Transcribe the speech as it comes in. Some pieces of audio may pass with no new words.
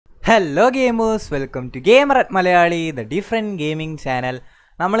Hello gamers, welcome to Gamer at Malayali, the different gaming channel.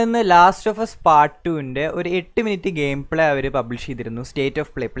 നമ്മൾ ഇന്ന് last of us part 2ന്റെ ഒരു 8 minute game play അവർ publish ചെയ്തിരുന്നു. State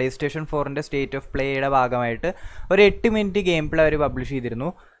of play PlayStation 4ന്റെ state of പ്ലേയുടെ ഭാഗമായിട്ട് ഒരു 8 minute game play അവർ publish ചെയ്തിരുന്നു.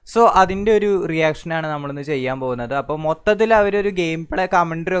 So അതിൻ്റെ ഒരു റിയാക്ഷനാണ് നമ്മളിന്ന് ചെയ്യാൻ പോകുന്നത്. അപ്പോൾ മൊത്തത്തിൽ അവരൊരു ഗെയിം പ്ലേ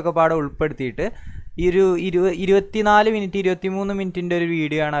കമൻട്രി ഒക്കെ പാടെ ഉൾപ്പെടുത്തിയിട്ട് ഈ ഒരു 24 മിനിറ്റ് 23 മിനിറ്റിൻ്റെ ഒരു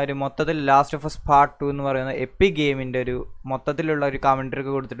വീഡിയോ ആണ് അവർ മൊത്തത്തിൽ ലാസ്റ്റ് ഓഫ് us പാർട്ട് 2 എന്ന് പറയുന്ന എപ്പിക് ഗെയിമിൻ്റെ ഒരു മൊത്തത്തിലുള്ള ഒരു കമൻട്രി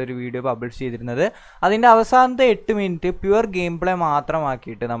ഒക്കെ കൊടുത്തിട്ടൊരു വീഡിയോ പബ്ലിഷ് ചെയ്തിരുന്നത്. അതിൻ്റെ അവസാനത്തെ 8 മിനിറ്റ് പ്യുവർ ഗെയിം പ്ലേ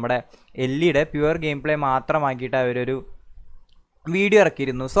മാത്രമാക്കിയിട്ട് നമ്മുടെ എല്ലിയുടെ പ്യുവർ ഗെയിം പ്ലേ മാത്രമാക്കിയിട്ട് അവരൊരു വീഡിയോ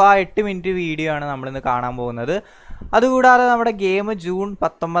ഇറക്കിയിരുന്നു. സോ ആ 8 മിനിറ്റ് വീഡിയോ ആണ് നമ്മളിന്ന് കാണാൻ പോകുന്നത്. അതുകൂടാതെ നമ്മുടെ ഗെയിം ജൂൺ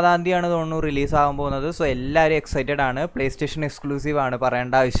 19 ആണ് തോന്നുന്നു റിലീസാകാൻ പോകുന്നത്. സോ എല്ലാവരും എക്സൈറ്റഡ് ആണ്. PlayStation എക്സ്ക്ലൂസീവ് ആണ്,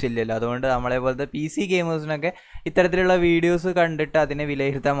 പറയേണ്ട ആവശ്യമില്ലല്ലോ. അതുകൊണ്ട് നമ്മളെപ്പോലത്തെ PC ഗെയിമേഴ്സിനൊക്കെ ഇത്തരത്തിലുള്ള വീഡിയോസ് കണ്ടിട്ട് അതിനെ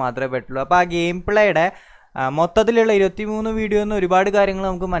വിലയിരുത്താൻ മാത്രമേ പറ്റുള്ളൂ. അപ്പോൾ ആ ഗെയിം പ്ലേയുടെ മൊത്തത്തിലുള്ള 23 വീഡിയോ എന്ന് ഒരുപാട് കാര്യങ്ങൾ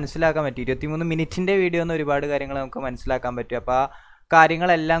നമുക്ക് മനസ്സിലാക്കാൻ പറ്റും. 23 മിനിറ്റിൻ്റെ വീഡിയോ എന്ന് ഒരുപാട് കാര്യങ്ങൾ നമുക്ക് മനസ്സിലാക്കാൻ പറ്റും. അപ്പോൾ ആ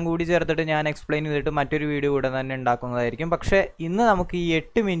കാര്യങ്ങളെല്ലാം കൂടി ചേർത്തിട്ട് ഞാൻ എക്സ്പ്ലെയിൻ ചെയ്തിട്ട് മറ്റൊരു വീഡിയോ കൂടെ തന്നെ ഉണ്ടാക്കുന്നതായിരിക്കും. പക്ഷേ ഇന്ന് നമുക്ക് ഈ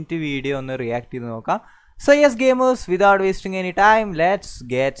 8 മിനിറ്റ് വീഡിയോ ഒന്ന് റിയാക്ട് ചെയ്ത് നോക്കാം. So yes gamers, without wasting any time, let's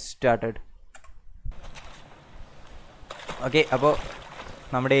get started. Okay, അപ്പോൾ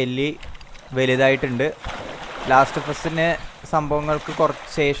നമ്മുടെ എല്ലി വലുതായിട്ടുണ്ട്. ലാസ്റ്റ് ഓഫ് അസിന് സംഭവങ്ങൾക്ക്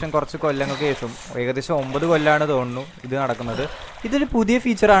കുറച്ച് കൊല്ലങ്ങൾക്ക് ശേഷം ഏകദേശം 9 കൊല്ലമാണ് തോന്നുന്നു ഇത് നടക്കുന്നത്. ഇതൊരു പുതിയ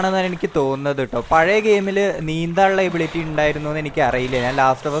ഫീച്ചറാണെന്നാണ് എനിക്ക് തോന്നുന്നത് കേട്ടോ. പഴയ ഗെയിമിൽ നീന്താനുള്ള എബിലിറ്റി ഉണ്ടായിരുന്നു എന്ന് എനിക്ക് അറിയില്ല. ഞാൻ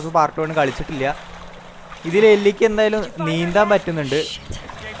ലാസ്റ്റ് ഓഫ് അസ് പാർട്ട് 1 കളിച്ചിട്ടില്ല. ഇതിൽ എല്ലിക്ക് എന്തായാലും നീന്താൻ പറ്റുന്നുണ്ട്.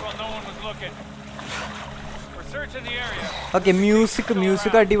 ഓക്കെ,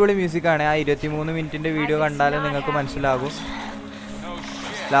 മ്യൂസിക് അടിപൊളി മ്യൂസിക്കാണ്. ആ 23 മിനിറ്റിൻ്റെ വീഡിയോ കണ്ടാലും നിങ്ങൾക്ക് മനസ്സിലാകും.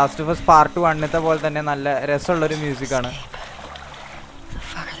 ലാസ്റ്റ് ഓഫ് അസ് പാർട്ട് 1ത്തെ പോലെ തന്നെ നല്ല രസമുള്ളൊരു മ്യൂസിക്കാണ്.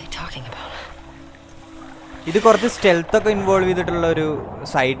 ഇത് കുറച്ച് സ്റ്റെൽത്തൊക്കെ ഇൻവോൾവ് ചെയ്തിട്ടുള്ള ഒരു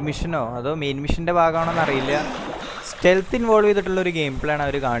സൈഡ് മിഷനോ അതോ മെയിൻ മിഷൻ്റെ ഭാഗമാണോ എന്നറിയില്ല. സ്റ്റെൽത്ത് ഇൻവോൾവ് ചെയ്തിട്ടുള്ളൊരു ഗെയിം പ്ലേ ആണ്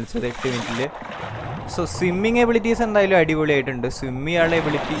അവർ കാണിച്ചത് 8 മിനിറ്റിൽ. സോ സ്വിമ്മിങ് എബിലിറ്റീസ് എന്തായാലും അടിപൊളിയായിട്ടുണ്ട്. സ്വിമ്മ് ചെയ്യാനുള്ള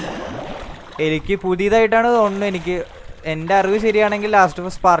എബിലിറ്റി എനിക്ക് പുതിയതായിട്ടാണ് തോന്നുന്നത്. എനിക്ക് എൻ്റെ അറിവ് ശരിയാണെങ്കിൽ ലാസ്റ്റ് ഓഫ്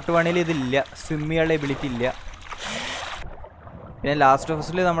അസ് പാർട്ട് 1ൽ ഇതില്ല, സ്വിം ചെയ്യാനുള്ള എബിലിറ്റി ഇല്ല. പിന്നെ ലാസ്റ്റ് ഓഫ്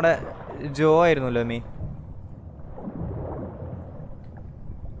അസിൽ നമ്മുടെ ജോ ആയിരുന്നല്ലോ മെയിൻ.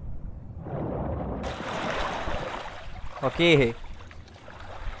 ഓക്കേ,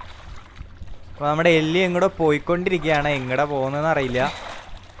 അപ്പോൾ നമ്മുടെ എല്ലി എങ്ങോട്ടോ പോയിക്കൊണ്ടിരിക്കുകയാണ്. എങ്ങോട്ടാ പോകുന്നതെന്ന് അറിയില്ല.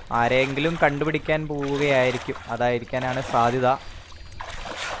 ആരെങ്കിലും കണ്ടുപിടിക്കാൻ പോവുകയായിരിക്കും, അതായിരിക്കാനാണ് സാധ്യത.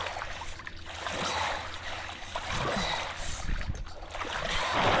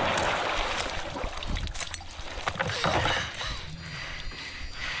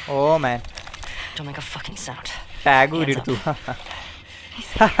 Oh man. Don't make a fucking sound. Tag ഊരിടുത്തു.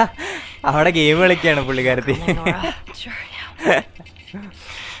 അവിടെ ഗെയിം കളിക്കുകയാണ് പുള്ളിക്കാരത്തി. Sure, yeah.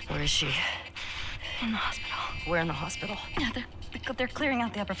 Where is she? In the hospital. Where in the hospital? Yeah, they're clearing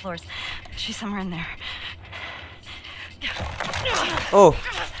out the upper floors. She's somewhere in there.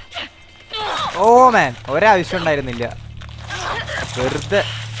 Oh man, ഒരാവശ്യം ഉണ്ടായിരുന്നില്ല. വെറുതെ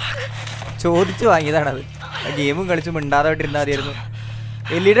ചോദിച്ചു വാങ്ങിയതാണത്. ഗെയിമും കളിച്ച് മിണ്ടാതായിട്ടിരുന്നാൽ മതിയായിരുന്നു.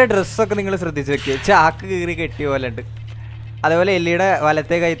 എല്ലിയുടെ ഡ്രസ്സൊക്കെ നിങ്ങൾ ശ്രദ്ധിച്ച് വെക്കുക, ചാക്ക് കീറി കെട്ടിയ പോലെ ഉണ്ട്. അതേപോലെ എല്ലിയുടെ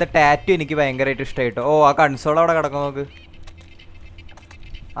വലത്തെ കൈത്തെ ടാറ്റു എനിക്ക് ഭയങ്കരമായിട്ട് ഇഷ്ടമായിട്ടോ. ആ കൺസോൾ അവിടെ കിടക്കും നോക്ക്,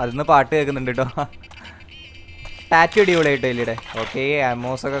 അതിന്ന് പാട്ട് കേൾക്കുന്നുണ്ട് കേട്ടോ. ടാറ്റു അടിപൊളിയായിട്ടോ എല്ലിയുടെ. ഓക്കെ,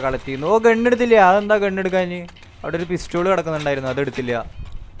 ആമോസൊക്കെ കളക്ട് ചെയ്യുന്നു. ഗണ്ണെടുത്തില്ല. അതെന്താ ഗണ്ണെടുക്കാൻ? അവിടെ ഒരു പിസ്റ്റോൾ കിടക്കുന്നുണ്ടായിരുന്നു, അതെടുത്തില്ല.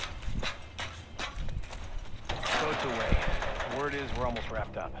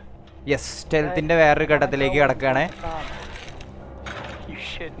 യെസ്, സ്റ്റെൽത്തിന്റെ വേറൊരു ഘട്ടത്തിലേക്ക് കിടക്കുകയാണേ.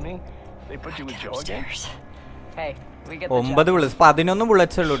 9 ബുള്ളറ്റ്സ്, 11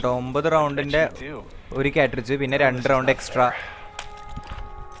 ബുള്ളറ്റ്സ് ഉള്ളൂ കേട്ടോ. 9 റൗണ്ടിന്റെ ഒരു കാട്രിഡ്ജ്, പിന്നെ 2 റൗണ്ട് എക്സ്ട്രാ.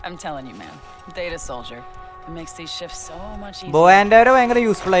 ബോയാൻഡാരോ ഭയങ്കര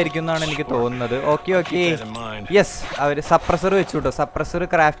യൂസ്ഫുൾ ആയിരിക്കും എന്നാണ് എനിക്ക് തോന്നുന്നത്. ഓക്കെ, യെസ്, അവർ സപ്രസർ വെച്ചു കേട്ടോ. സപ്രസർ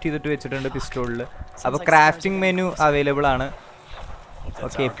ക്രാഫ്റ്റ് ചെയ്തിട്ട് വെച്ചിട്ടുണ്ട് പിസ്റ്റോളിൽ. അപ്പോൾ ക്രാഫ്റ്റിംഗ് മെനു അവൈലബിൾ ആണ്.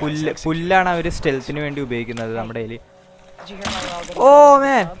 ഓക്കെ, പുല്ലാണ് അവർ സ്റ്റെൽത്തിന് വേണ്ടി ഉപയോഗിക്കുന്നത് നമ്മുടെ കയ്യിൽ. ഓ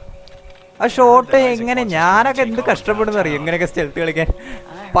മാൻ, ആ ഷോട്ട് എങ്ങനെ, ഞാനൊക്കെ എന്ത് കഷ്ടപ്പെടുന്ന അറിയാം ഇങ്ങനെയൊക്കെ സ്റ്റെൽത്ത് കളിക്കാൻ.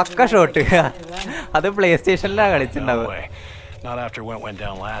 പക്ക ഷോട്ട്. അത് PlayStationലാണ് കളിച്ചിട്ടുണ്ടാവുക.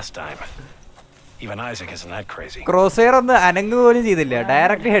 ക്രോസ് ഒന്നും അനങ്ങ് പോലും ചെയ്തില്ല,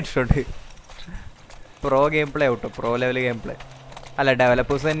 direct head shot. Pro game play ഔട്ടോ, pro level game play. അല്ല,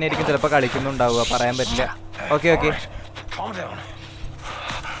 ഡെവലപ്പേഴ്സ് തന്നെ ആയിരിക്കും ചിലപ്പോൾ കളിക്കുന്നുണ്ടാവുക, പറയാൻ പറ്റില്ല. ഓക്കെ.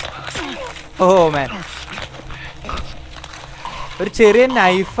 ഓ മാൻ, ഒരു ചെറിയ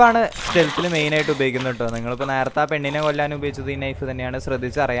നൈഫാണ് സ്റ്റെൽത്തിൽ മെയിനായിട്ട് ഉപയോഗിക്കുന്നത് കേട്ടോ. നിങ്ങളിപ്പോൾ നേരത്തെ ആ പെണ്ണിനെ കൊല്ലാൻ ഉപയോഗിച്ചത് ഈ നൈഫ് തന്നെയാണ്,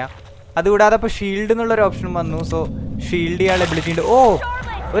 ശ്രദ്ധിച്ചറിയാം. അതുകൂടാതെ ഇപ്പോൾ ഷീൽഡ് എന്നുള്ളൊരു ഓപ്ഷൻ വന്നു. സോ ഷീൽഡ് ചെയ്യാനുള്ള എബിലിറ്റി ഉണ്ട്.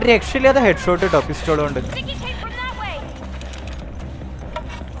 ഒരു രക്ഷയില്ലാത്ത ഹെഡ് ഷോട്ട് കേട്ടോ പിസ്റ്റോൾ കൊണ്ട്.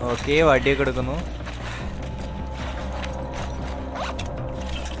 ഓക്കെ വടിയൊക്കെ എടുക്കുന്നു.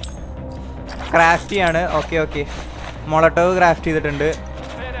 ക്രാഫ്റ്റ് ചെയ്യാണ്. ഓക്കെ മൊളട്ടോവ് ക്രാഫ്റ്റ് ചെയ്തിട്ടുണ്ട്.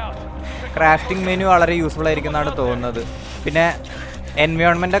 ക്രാഫ്റ്റിംഗ് മെനു വളരെ യൂസ്ഫുൾ ആയിരിക്കും എന്നാണ് തോന്നുന്നത്. പിന്നെ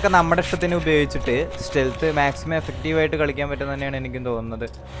എൻവയോൺമെൻ്റ് ഒക്കെ നമ്മുടെ ഇഷ്ടത്തിന് ഉപയോഗിച്ചിട്ട് സ്റ്റെൽത്ത് മാക്സിമം എഫക്റ്റീവായിട്ട് കളിക്കാൻ പറ്റുന്ന തന്നെയാണ് എനിക്കും തോന്നുന്നത്.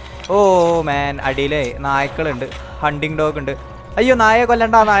 ഓ മാൻ, അടിയിലേ നായ്ക്കളുണ്ട്. ഹണ്ടിങ് ഡോഗ് ഉണ്ട്. അയ്യോ നായ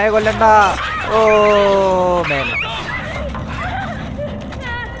കൊല്ലണ്ട. ഓ മാൻ,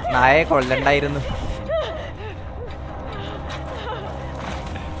 നായെ കൊല്ലണ്ടായിരുന്നു.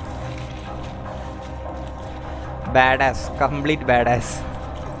 ബാഡാസ്, കംപ്ലീറ്റ് ബാഡാസ്.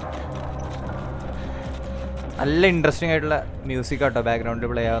 നല്ല ഇൻട്രസ്റ്റിംഗ് ആയിട്ടുള്ള മ്യൂസിക് ആട്ടോ ബാക്ക്ഗ്രൗണ്ടിൽ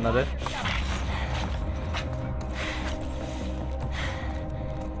പ്ലേ ആവുന്നത്.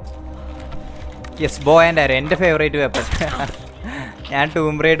 യെസ്, ബോ ആൻഡ് ആരോ എൻ്റെ ഫേവറേറ്റ് വെപ്പൺ. ഞാൻ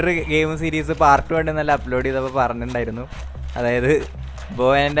tomb rider game series part 1 നല്ല അപ്ലോഡ് ചെയ്തപ്പോൾ പറഞ്ഞിട്ടുണ്ടായിരുന്നു. അതായത് ബോ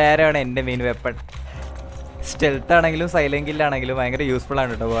ആൻഡ് ആരോ ആണ് എൻ്റെ മെയിൻ വെപ്പൺ. സ്റ്റെൽത്ത് ആണെങ്കിലും സൈലന്റ് കില്ലാണെങ്കിലും ഭയങ്കര യൂസ്ഫുൾ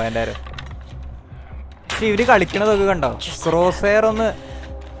ആണ് കേട്ടോ ബോ ആൻഡ് ആരോ. പക്ഷെ ഇവർ കളിക്കണതൊക്കെ കണ്ടോ, ക്രോസ് ഹെയർ ഒന്ന്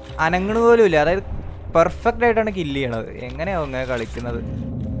അനങ്ങണ പോലും ഇല്ല. അതായത് പെർഫെക്റ്റ് ആയിട്ടാണ് കില്ല് ചെയ്യണത്. എങ്ങനെയാവും അങ്ങനെ കളിക്കുന്നത്?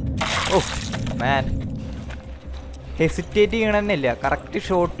 ഓ മാൻ, ഹെസിറ്റേറ്റ് ചെയ്യണ തന്നെ ഇല്ല. കറക്റ്റ്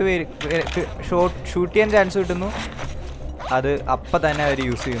ഷൂട്ട് ചെയ്യാൻ ചാൻസ് കിട്ടുന്നു, അത് അപ്പം തന്നെ അവർ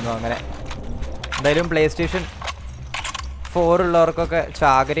യൂസ് ചെയ്യുന്നു. അങ്ങനെ എന്തായാലും പ്ലേ സ്റ്റേഷൻ 4 ഉള്ളവർക്കൊക്കെ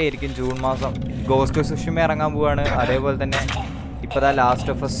ചാകരയായിരിക്കും. ജൂൺ മാസം ഗോസ്റ്റ് സുഷിമ ഇറങ്ങാൻ പോവാണ്. അതേപോലെ തന്നെ ഇപ്പോൾ ദാ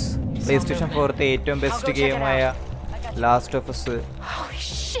last of us, play station 4ത്തെ ഏറ്റവും best ഗെയിമായ last of us.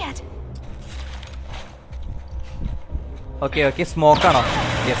 Okay സ്മോക്കാണോ?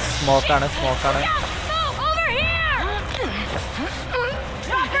 Yes, സ്മോക്കാണ്.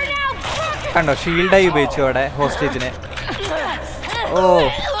 കണ്ടോ ഷീൽഡായി ഉപയോഗിച്ചു അവിടെ ഹോസ്റ്റേജിനെ. ഓ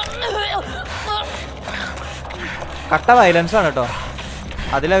കട്ട വയലൻസ് ആണ് കേട്ടോ,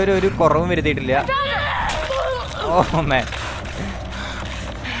 അതിലവർ ഒരു കുറവും വരുത്തിയിട്ടില്ല. ഓ മേ,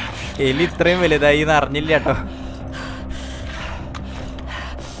 എലി ഇത്രയും വലുതായി എന്ന് അറിഞ്ഞില്ല കേട്ടോ.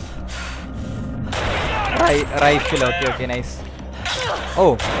 റൈഫിൽ. Okay nice. ഓ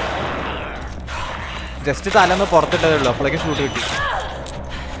ജസ്റ്റ് തലൊന്ന് പുറത്തിട്ടതേ ഉള്ളൂ, അപ്പോഴേക്കും ഷൂട്ട് കിട്ടി.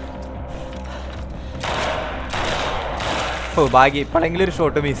 ഓ ഭാഗ്യം, ഇപ്പോഴെങ്കിലും ഒരു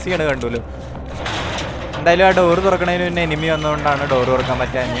ഷോട്ട് മിസ് ചെയ്യണ കണ്ടുല്ലോ. എന്തായാലും ആ ഡോറ് തുറക്കണതിന് പിന്നെ എനിമി വന്നുകൊണ്ടാണ് ഡോറ് തുറക്കാൻ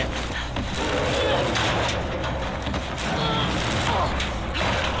പറ്റാഞ്ഞ്.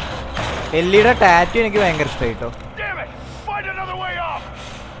 എല്ലിയുടെ ടാറ്റു എനിക്ക് ഭയങ്കര ഇഷ്ടമായി കേട്ടോ.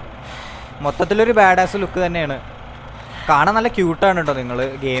 മൊത്തത്തിലൊരു ബാഡാസ് ലുക്ക് തന്നെയാണ്. കാണാൻ നല്ല ക്യൂട്ടാണ് കേട്ടോ. നിങ്ങൾ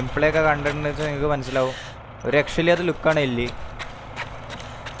ഗെയിം പ്ലേ ഒക്കെ കണ്ടിട്ടുണ്ടെന്ന് വെച്ചാൽ നിങ്ങൾക്ക് മനസ്സിലാവും. ഒരു രക്ഷയില്ലാത്ത ലുക്കാണ് എല്ലി.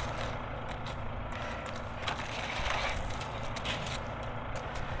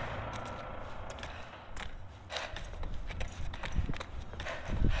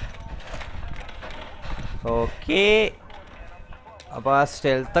 ഓക്കെ, അപ്പോൾ ആ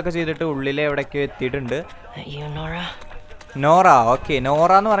സ്റ്റെൽത്തൊക്കെ ചെയ്തിട്ട് ഉള്ളിലെ എവിടേക്കോ എത്തിയിട്ടുണ്ട്. നോറ. ഓക്കെ,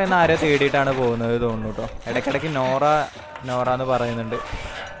 നോറ എന്ന് പറയുന്ന ആരോ തേടിയിട്ടാണ് പോകുന്നത് തോന്നുന്നു കേട്ടോ. ഇടയ്ക്കിടയ്ക്ക് നോറ എന്ന് പറയുന്നുണ്ട്.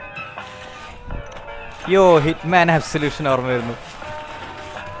 യോ, ഹിറ്റ്മാൻ അബ്സല്യൂഷൻ ഓർമ്മ വരുന്നു.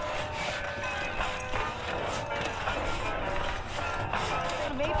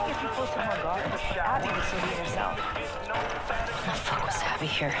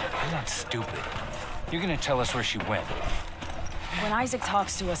 You're gonna tell us where she went. When Isaac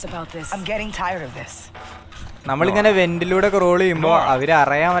talks to us about this, I'm getting tired of this. നമ്മളിങ്ങനെ വെന്റിലൂടെ റോൾ ചെയ്യുമ്പോൾ അവര്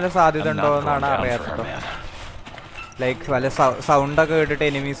അറിയാൻ വല്ല സാധ്യത ഉണ്ടോ എന്നാണ് അറിയാത്തത്. ലൈക്ക് വല്ല സൗണ്ടൊക്കെ കേട്ടിട്ട്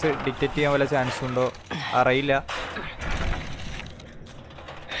എനിമീസ് ഡിറ്റക്ട് ചെയ്യാൻ വല്ല ചാൻസ് ഉണ്ടോ അറിയില്ല.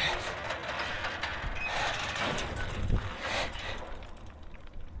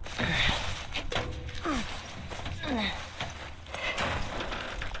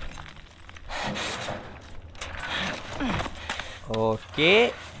 ഓക്കെ,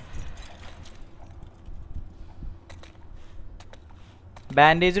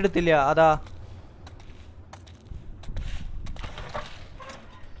 ബാൻഡേജ് എടുത്തില്ല, അതാ.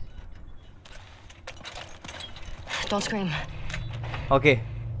 ഓക്കെ,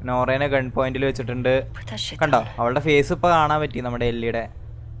 നോറേനെ ഗൺ പോയിന്റിൽ വെച്ചിട്ടുണ്ട്. കണ്ടോ, അവളുടെ ഫേസ് ഇപ്പൊ കാണാൻ പറ്റി നമ്മുടെ എല്ലിയുടെ.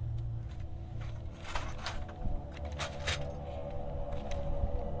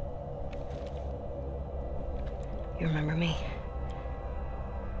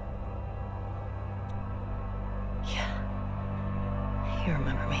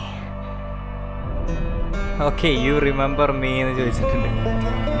 ഓക്കെ, യു റിമെമ്പർ മീ എന്ന് ചോദിച്ചിട്ടുണ്ട്.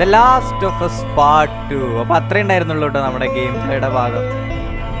 The last of us part 2. അപ്പോൾ അത്രയും ഉണ്ടായിരുന്നുള്ളൂ കേട്ടോ നമ്മുടെ ഗെയിം പ്ലേയുടെ ഭാഗം.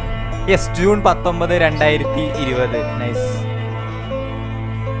 Yes, June 19, 2020. നൈസ്.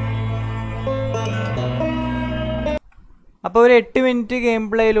 അപ്പോൾ ഒരു 8 മിനിറ്റ് ഗെയിം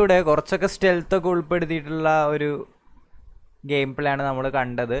പ്ലേയിലൂടെ കുറച്ചൊക്കെ സ്റ്റെൽത്തൊക്കെ ഉൾപ്പെടുത്തിയിട്ടുള്ള ഒരു ഗെയിം പ്ലേ ആണ് നമ്മൾ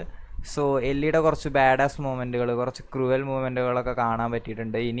കണ്ടത്. സോ എല്ലിയുടെ കുറച്ച് ബാഡാസ് മൂവ്മെൻറ്റുകൾ, കുറച്ച് ക്രൂവൽ മൂവ്മെൻറ്റുകളൊക്കെ കാണാൻ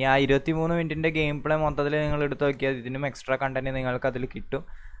പറ്റിയിട്ടുണ്ട്. ഇനി ആ 23 മിനിറ്റിൻ്റെ ഗെയിം പ്ലേ മൊത്തത്തിൽ നിങ്ങൾ എടുത്ത് നോക്കിയാൽ ഇതിനും എക്സ്ട്രാ കണ്ടൻറ്റ് നിങ്ങൾക്ക് അതിൽ കിട്ടും.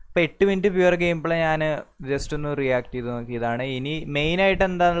 ഇപ്പോൾ 8 മിനിറ്റ് പ്യുവർ ഗെയിം പ്ലേ ഞാൻ ജസ്റ്റ് ഒന്ന് റിയാക്ട് ചെയ്ത് നോക്കിയതാണ്. ഇനി മെയിനായിട്ട്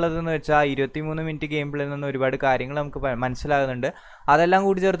എന്താണുള്ളതെന്ന് വെച്ചാൽ 23 മിനിറ്റ് ഗെയിം പ്ലേയിൽ നിന്ന് ഒരുപാട് കാര്യങ്ങൾ നമുക്ക് മനസ്സിലാകുന്നുണ്ട്. അതെല്ലാം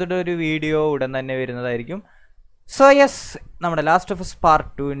കൂടി ചേർത്തിട്ട് ഒരു വീഡിയോ ഉടൻ തന്നെ വരുന്നതായിരിക്കും. സോ യെസ്, നമ്മുടെ ലാസ്റ്റ് ഓഫ് അസ് പാർട്ട്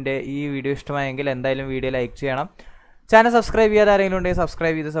 2ൻ്റെ ഈ വീഡിയോ ഇഷ്ടമായെങ്കിൽ എന്തായാലും വീഡിയോ ലൈക്ക് ചെയ്യണം. ചാനൽ സബ്സ്ക്രൈബ് ചെയ്യാതെ ആരെങ്കിലും ഉണ്ടെങ്കിൽ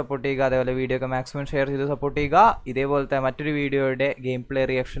സബ്സ്ക്രൈബ് ചെയ്ത് സപ്പോർട്ട് ചെയ്യുക. അതേപോലെ വീഡിയോ ഒക്കെ മാക്സിമം ഷെയർ ചെയ്ത് സപ്പോർട്ട് ചെയ്യുക. ഇതേപോലത്തെ മറ്റൊരു വീഡിയോയുടെ ഗെയിം പ്ലേ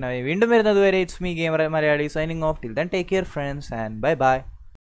റിയാക്ഷനായി വീണ്ടും വരുന്നത് വരെ it's me gamer Malayali signing off. Till then take care friends and bye bye.